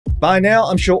By now,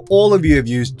 I'm sure all of you have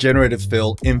used Generative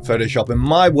Fill in Photoshop, and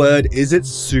my word is it's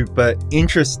super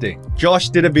interesting. Josh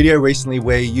did a video recently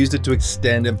where he used it to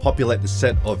extend and populate the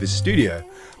set of his studio.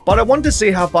 But I wanted to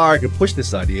see how far I could push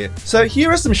this idea, so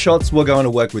here are some shots we're going to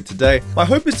work with today. My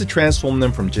hope is to transform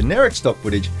them from generic stock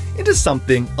footage into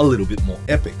something a little bit more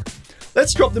epic.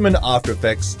 Let's drop them into After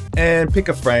Effects and pick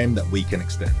a frame that we can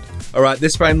extend. Alright,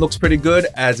 this frame looks pretty good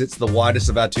as it's the widest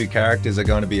of our two characters are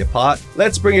going to be apart.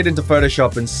 Let's bring it into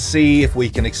Photoshop and see if we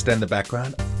can extend the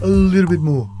background a little bit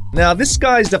more. Now this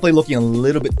guy is definitely looking a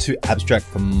little bit too abstract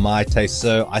for my taste,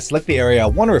 so I select the area I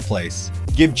want to replace,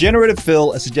 give Generative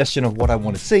Fill a suggestion of what I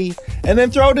want to see, and then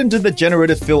throw it into the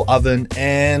Generative Fill oven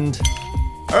and...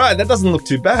 Alright, that doesn't look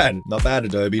too bad. Not bad,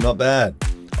 Adobe, not bad.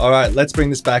 Alright, let's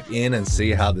bring this back in and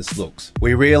see how this looks.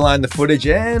 We realign the footage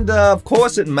and of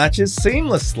course it matches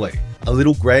seamlessly. A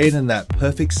little grade and that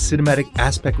perfect cinematic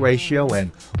aspect ratio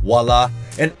and voila,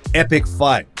 an epic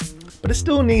fight. But it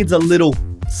still needs a little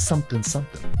something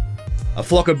something. A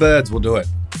flock of birds will do it.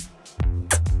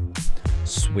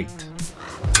 Sweet.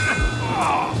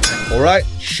 Alright,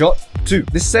 shot 2.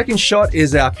 This second shot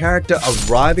is our character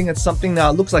arriving at something. Now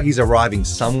it looks like he's arriving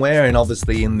somewhere, and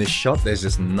obviously in this shot there's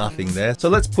just nothing there. So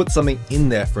let's put something in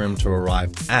there for him to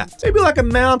arrive at. Maybe like a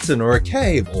mountain or a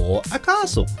cave or a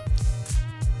castle.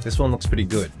 This one looks pretty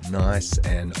good. Nice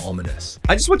and ominous.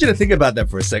 I just want you to think about that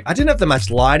for a sec. I didn't have to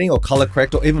match lighting or color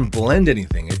correct or even blend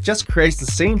anything. It just creates the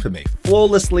scene for me,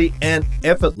 flawlessly and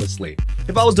effortlessly.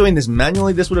 If I was doing this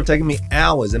manually, this would have taken me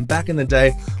hours. And back in the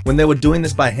day, when they were doing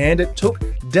this by hand, it took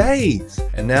days.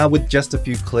 And now with just a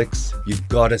few clicks, you've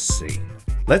got a scene.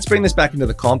 Let's bring this back into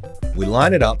the comp. We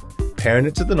line it up, parent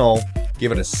it to the null,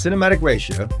 give it a cinematic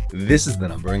ratio. This is the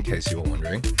number in case you were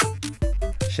wondering.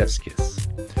 Chef's kiss.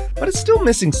 But it's still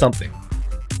missing something.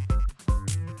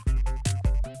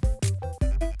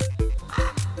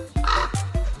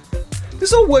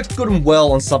 This all works good and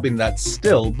well on something that's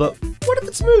still, but what if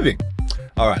it's moving?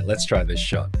 All right, let's try this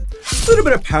shot. A little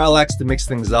bit of parallax to mix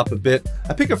things up a bit.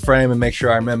 I pick a frame and make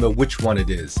sure I remember which one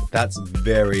it is. That's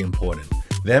very important.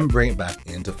 Then bring it back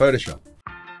into Photoshop.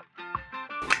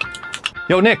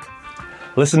 Yo, Nick,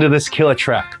 listen to this killer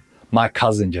track my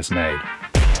cousin just made.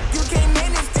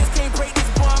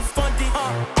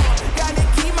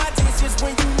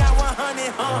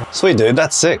 Sweet dude,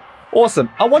 that's sick. Awesome.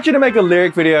 I want you to make a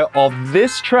lyric video of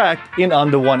this track in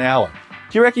under 1 hour.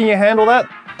 Do you reckon you handle that?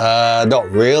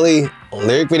 Not really.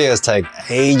 Lyric videos take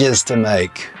ages to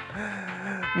make.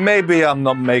 Maybe I'm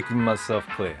not making myself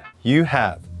clear. You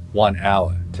have 1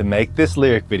 hour to make this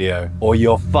lyric video or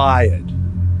you're fired.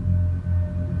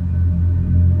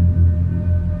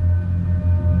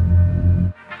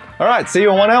 All right, see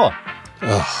you in 1 hour.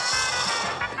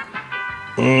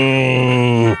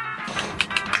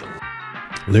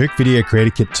 Lyric Video Creator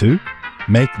Kit 2?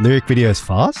 Make lyric videos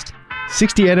fast?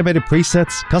 60 animated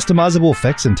presets, customizable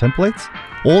effects and templates?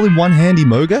 All in one handy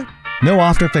Moga? No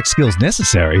After Effects skills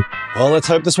necessary? Well, let's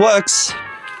hope this works.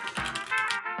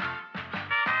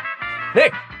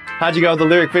 Nick, how'd you go with the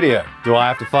lyric video? Do I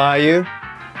have to fire you?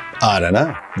 I don't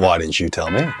know. Why didn't you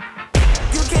tell me?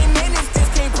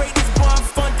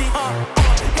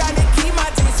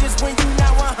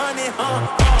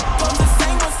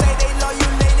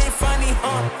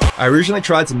 I originally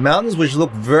tried some mountains which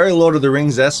looked very Lord of the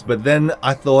Rings-esque, but then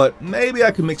I thought maybe I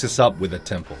could mix this up with a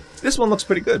temple. This one looks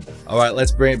pretty good. All right,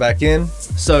 let's bring it back in.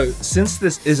 So since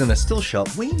this isn't a still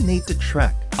shot, we need to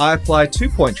track. I apply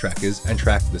 2-point trackers and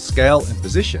track the scale and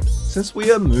position since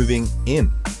we are moving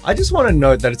in. I just want to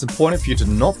note that it's important for you to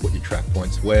not put your track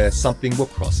points where something will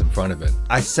cross in front of it.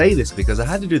 I say this because I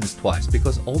had to do this twice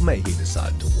because old mate here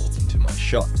decided to walk into my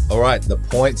shot. All right, the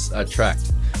points are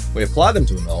tracked. We apply them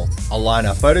to a null, align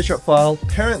our Photoshop file,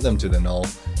 parent them to the null,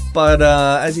 but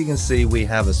as you can see, we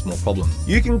have a small problem.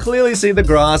 You can clearly see the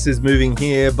grass is moving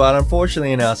here, but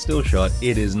unfortunately in our still shot,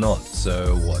 it is not.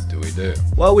 So what do we do?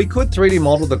 Well, we could 3D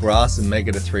model the grass and make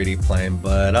it a 3D plane,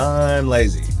 but I'm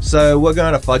lazy. So we're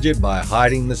going to fudge it by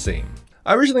hiding the seam.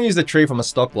 I originally used a tree from a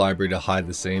stock library to hide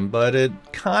the seam, but it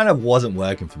kind of wasn't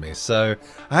working for me. So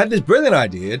I had this brilliant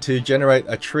idea to generate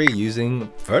a tree using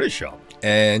Photoshop.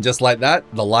 And just like that,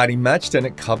 the lighting matched and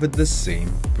it covered the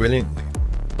seam brilliantly.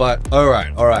 But all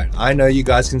right, I know you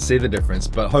guys can see the difference,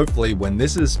 but hopefully when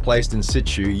this is placed in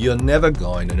situ, you're never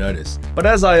going to notice. But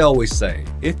as I always say,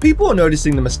 if people are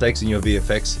noticing the mistakes in your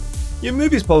VFX, your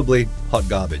movie's probably hot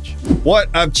garbage. What?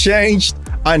 I've changed?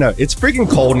 I know, it's freaking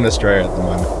cold in Australia at the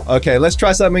moment. Okay, let's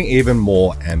try something even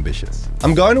more ambitious.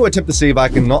 I'm going to attempt to see if I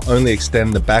can not only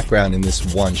extend the background in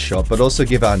this one shot, but also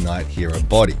give our knight here a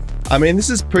body. I mean, this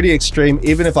is pretty extreme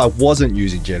even if I wasn't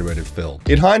using Generative Fill.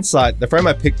 In hindsight, the frame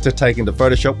I picked to take into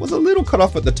Photoshop was a little cut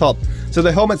off at the top, so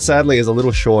the helmet sadly is a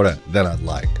little shorter than I'd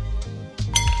like.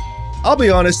 I'll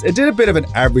be honest, it did a bit of an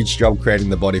average job creating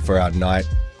the body for our knight.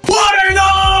 What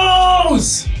are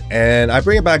those? And I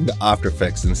bring it back into After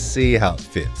Effects and see how it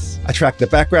fits. I track the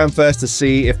background first to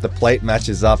see if the plate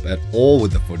matches up at all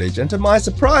with the footage, and to my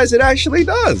surprise, it actually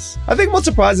does. I think what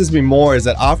surprises me more is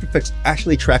that After Effects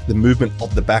actually tracked the movement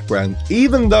of the background,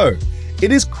 even though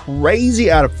it is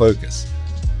crazy out of focus.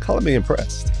 Color me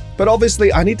impressed. But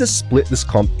obviously, I need to split this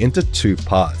comp into two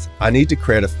parts. I need to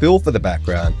create a fill for the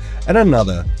background and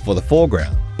another for the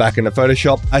foreground. Back into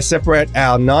Photoshop, I separate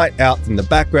our knight out from the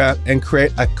background and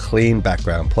create a clean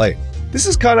background plate. This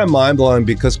is kind of mind-blowing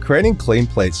because creating clean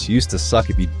plates used to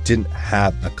suck if you didn't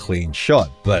have a clean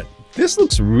shot, but this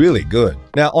looks really good.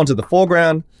 Now onto the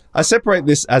foreground. I separate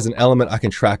this as an element I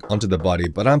can track onto the body,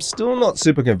 but I'm still not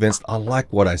super convinced I like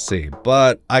what I see,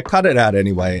 but I cut it out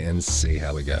anyway and see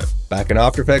how we go. Back in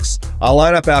After Effects, I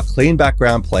line up our clean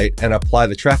background plate and apply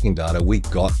the tracking data we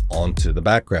got onto the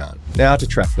background. Now to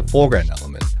track the foreground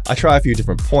element. I try a few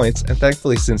different points, and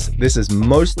thankfully since this is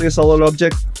mostly a solid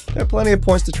object, there are plenty of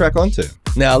points to track onto.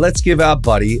 Now let's give our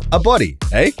buddy a body,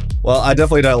 eh? Well, I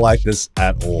definitely don't like this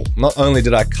at all. Not only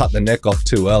did I cut the neck off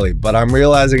too early, but I'm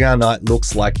realizing our knight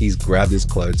looks like he's grabbed his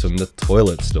clothes from the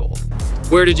toilet store.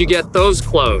 Where did you get those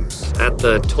clothes? At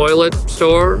the toilet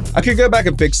store? I could go back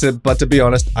and fix it, but to be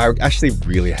honest, I actually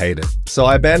really hate it. So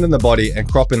I abandon the body and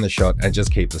crop in the shot and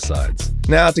just keep the sides.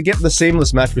 Now, to get the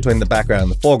seamless match between the background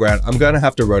and the foreground, I'm going to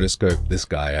have to rotoscope this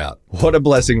guy out. What a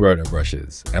blessing roto brush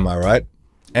is, am I right?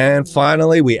 And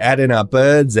finally, we add in our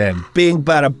birds and bing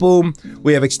bada boom,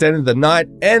 we have extended the knight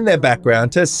and their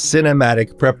background to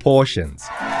cinematic proportions.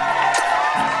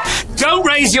 Don't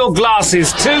raise your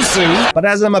glasses too soon. But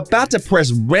as I'm about to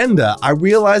press render, I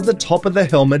realize the top of the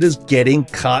helmet is getting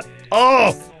cut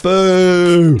off.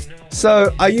 Boo!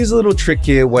 So I use a little trick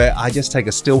here where I just take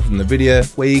a still from the video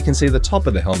where you can see the top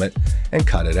of the helmet and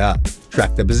cut it out.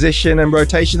 Track the position and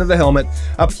rotation of the helmet,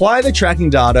 apply the tracking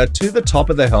data to the top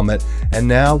of the helmet, and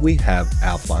now we have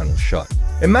our final shot.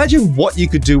 Imagine what you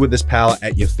could do with this power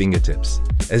at your fingertips.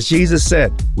 As Jesus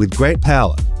said, with great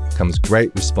power comes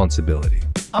great responsibility.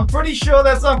 I'm pretty sure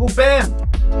that's Uncle Ben.